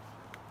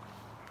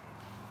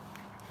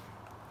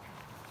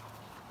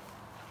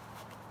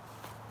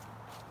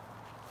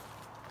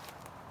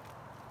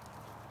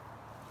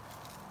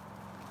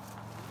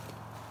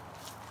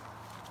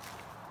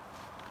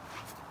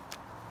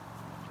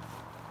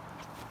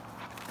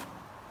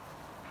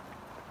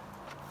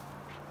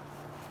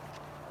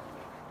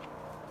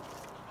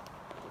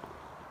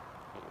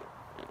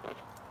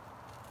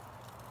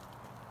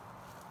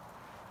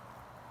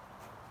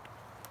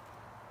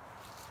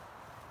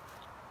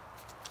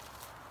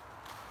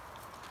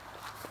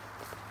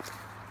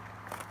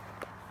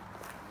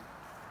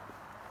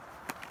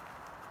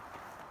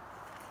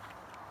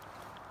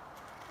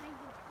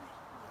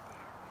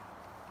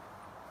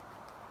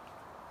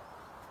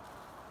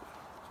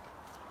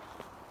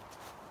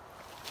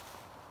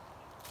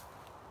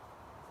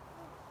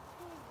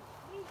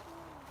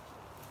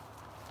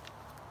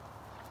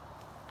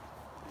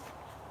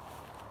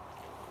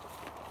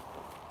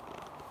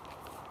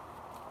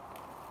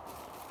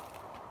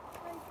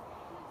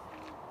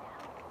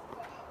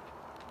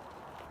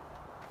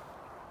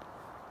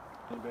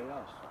 Anybody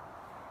else?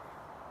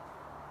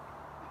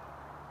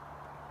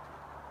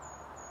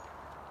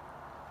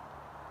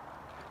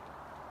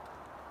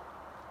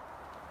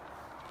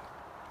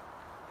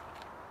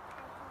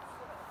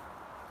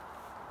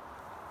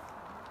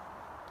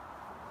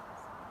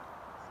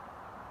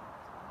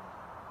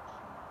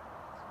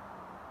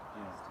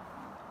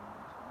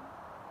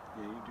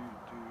 Yeah, you do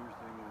your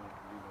thing and I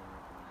can leave on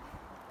your phone.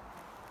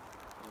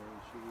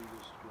 Should we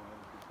just go ahead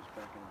and put this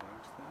back in the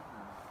box then?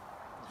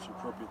 It's an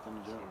appropriate thing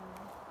to do.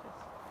 Just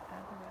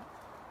add the rest?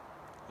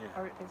 Yeah.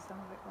 Or is some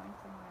of it going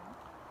somewhere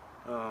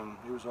else?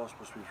 It was all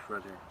supposed to be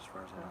right here, as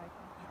far as I So know. I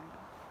can find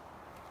out.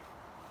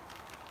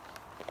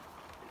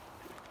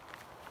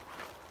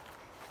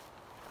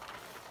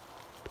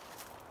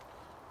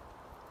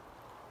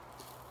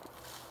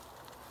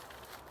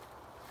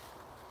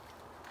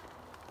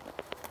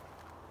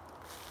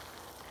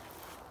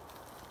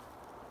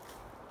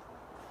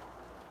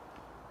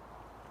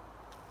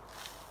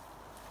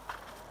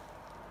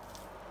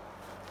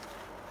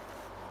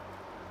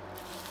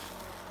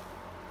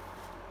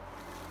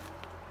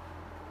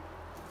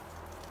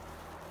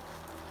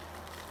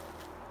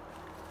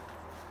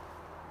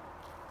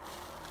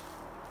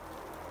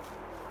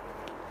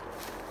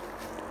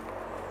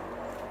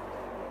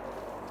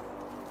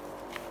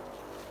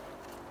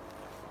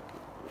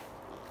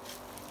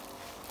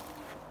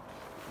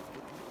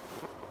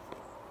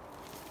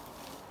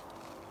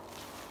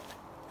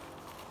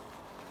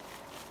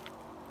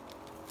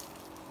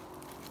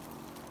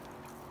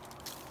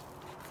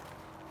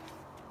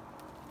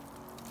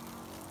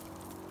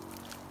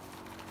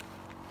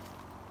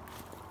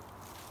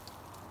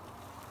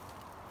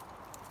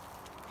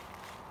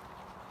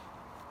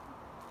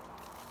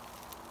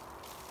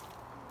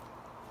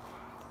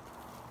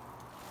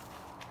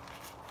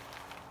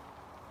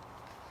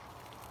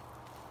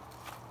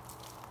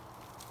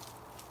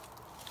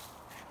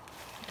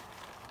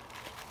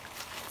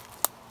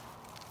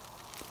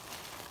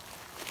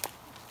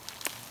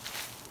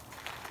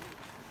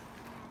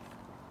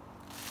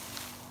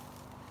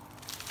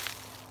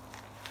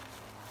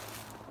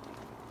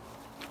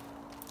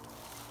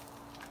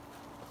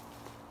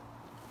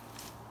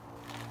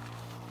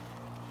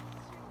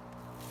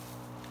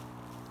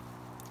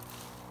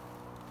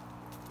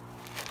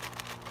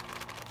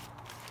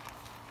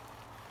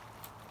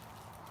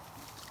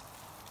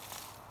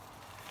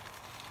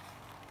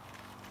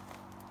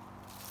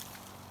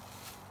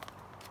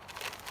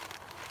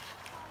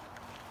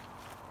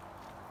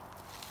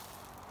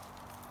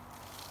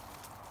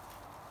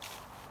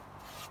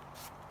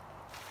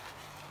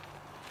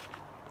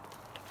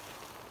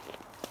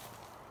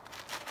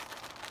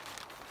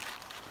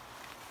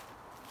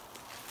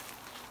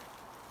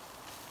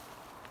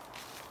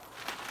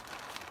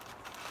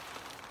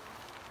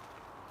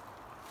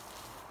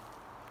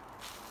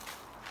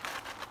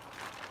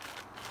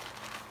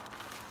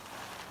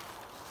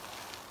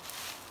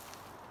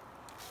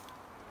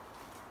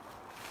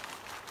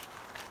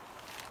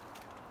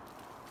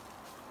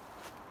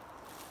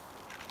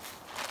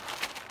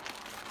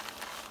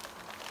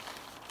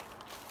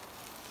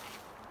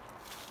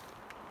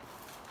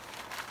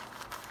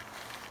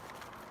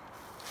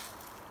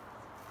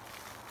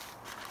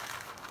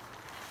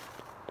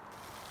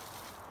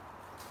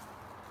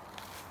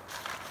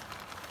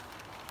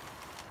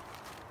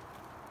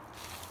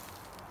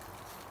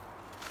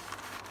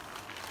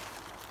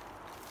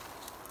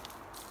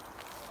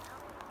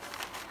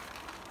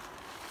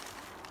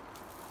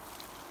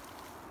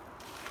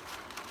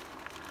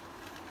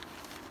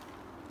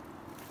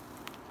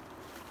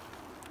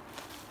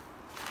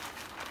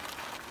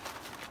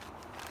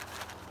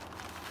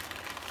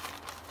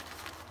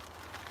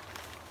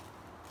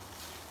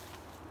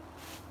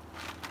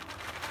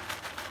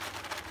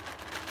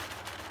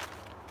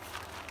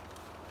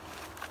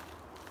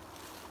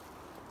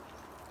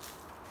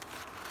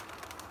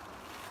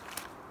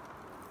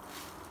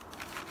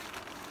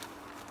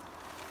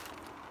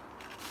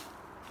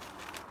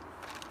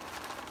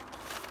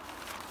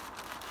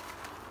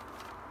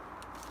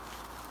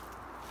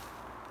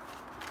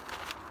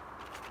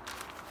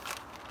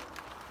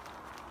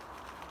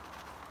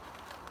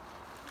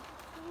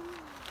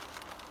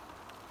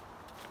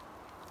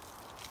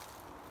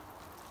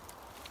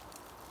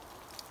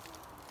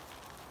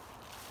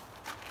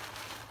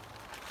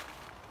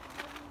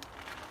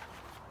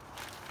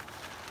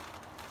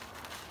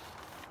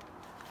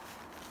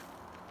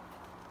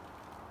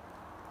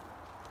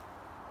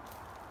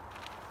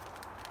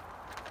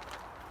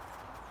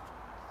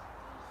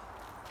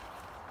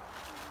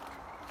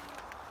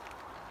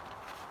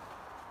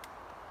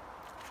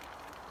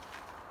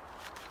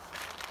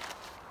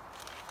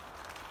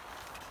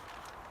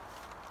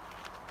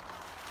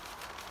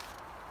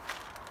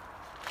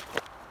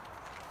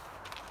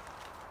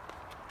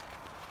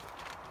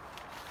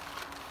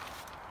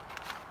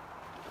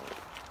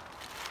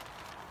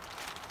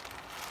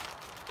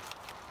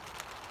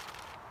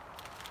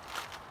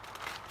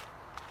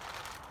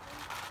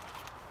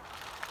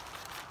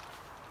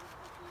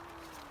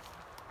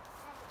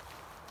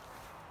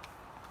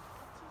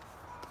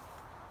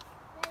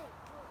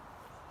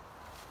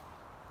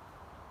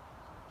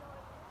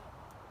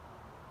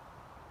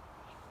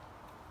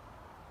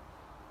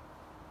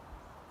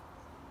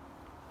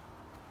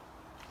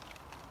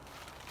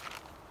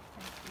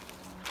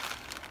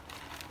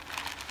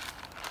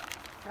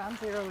 Ground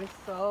Zero is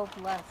so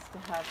blessed to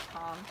have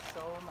Tom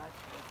so much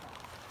with us.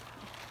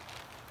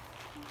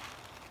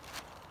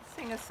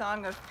 Sing a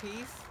song of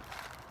peace.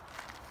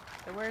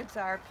 The words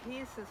are,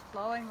 peace is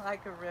flowing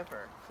like a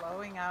river,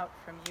 flowing out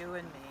from you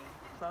and me,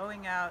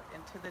 flowing out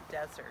into the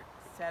desert,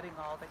 setting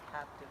all the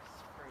captives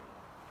free.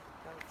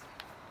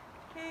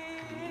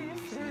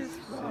 Peace is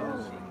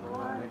flowing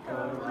like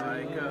a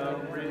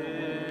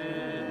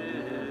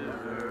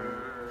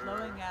river,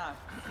 flowing out,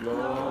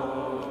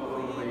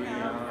 flowing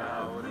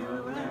out,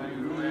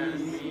 you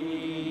and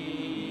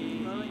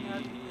me,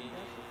 flowing out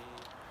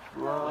into the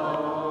desert,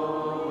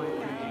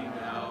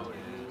 flowing out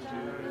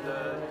into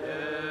the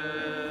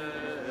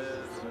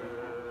desert,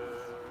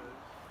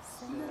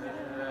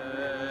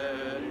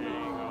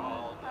 setting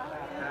all the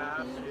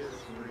captives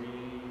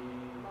free.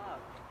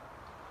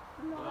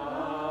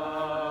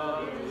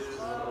 Love is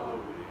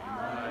flowing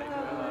like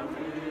a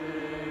river,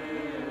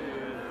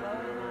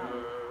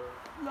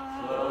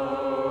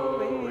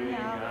 flowing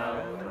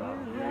out from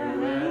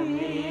you and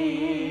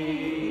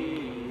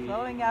me,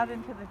 flowing out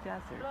into the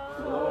desert,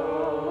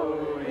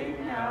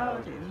 flowing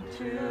out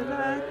into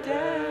the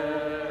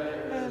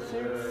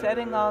desert,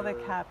 setting all the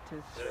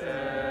captives free.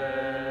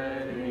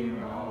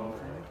 Setting all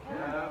the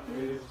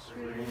captives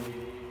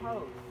free.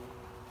 Hope.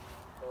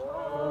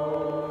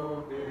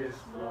 Hope is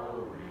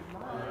flowing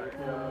like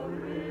a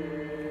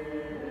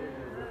river,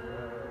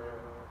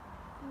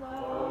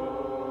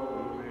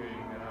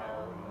 flowing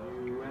out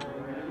you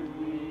and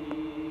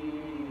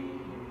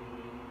me,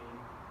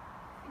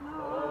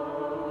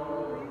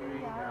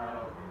 flowing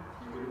out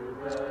into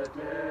the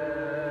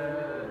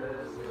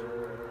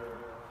desert,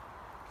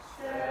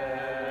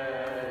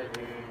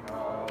 setting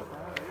all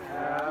the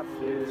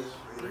captives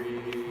free.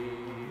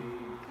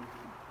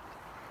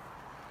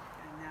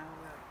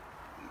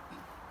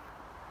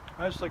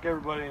 I'd just like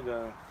everybody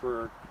to,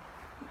 for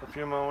a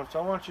few moments,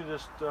 I want you to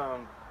just,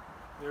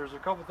 there's a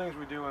couple things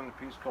we do in the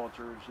peace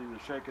culture. It's either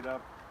shake it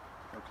up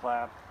or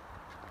clap.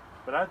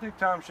 But I think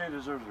Tom Shea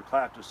deserves a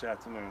clap this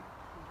afternoon.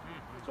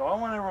 So I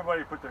want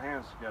everybody to put their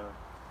hands together.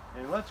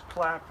 And let's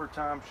clap for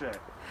Tom Shea.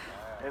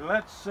 And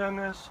let's send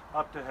this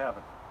up to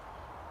heaven.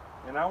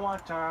 And I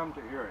want Tom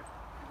to hear it.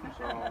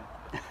 So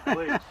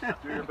please,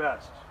 do your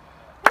best.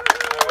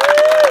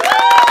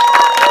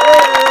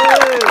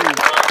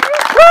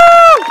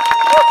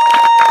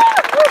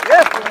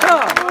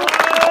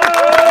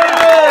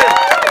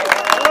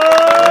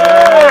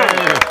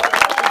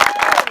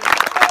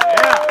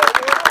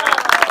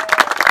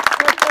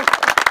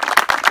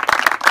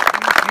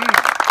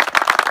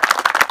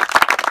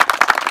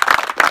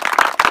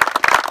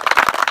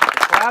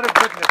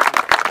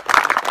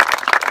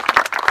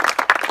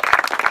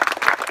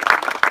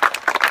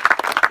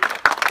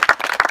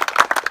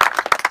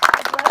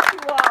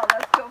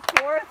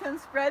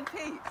 Spread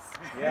peace.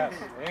 Yes,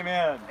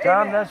 amen.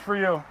 Tom, that's for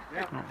you.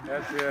 Yeah.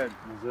 That's good.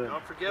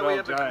 Don't forget, we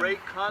have a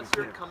great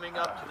concert coming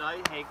up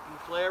tonight. Hank and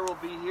Claire will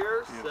be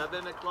here,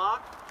 7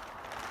 o'clock.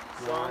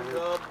 Song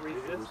of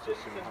Resistance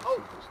and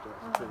Hope.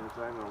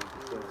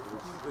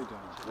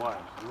 Why?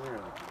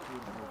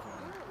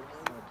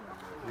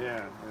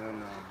 Yeah,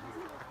 and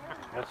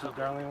that's what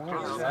Darlene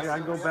wanted. I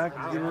go back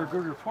and give her a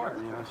good report.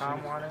 You know,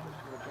 Tom wanted.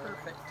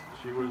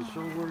 She was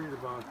so worried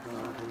about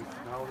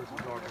how this is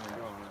all going to go.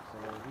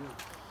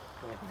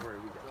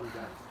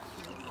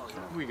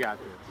 We got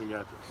this. We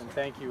got this. And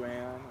thank you,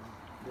 Ann.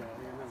 Yeah,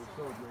 that was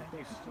so great.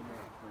 Thanks so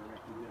much for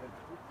what you did.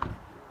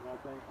 And I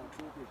think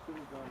you should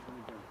have done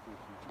something better.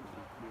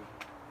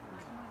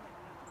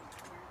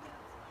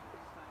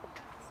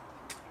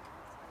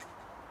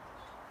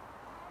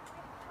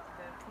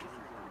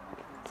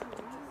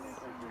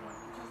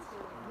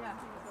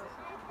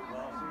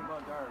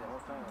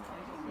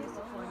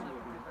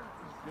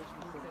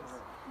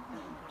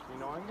 You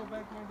know, I can go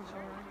back and make this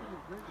all right.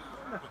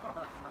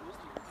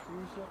 She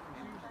was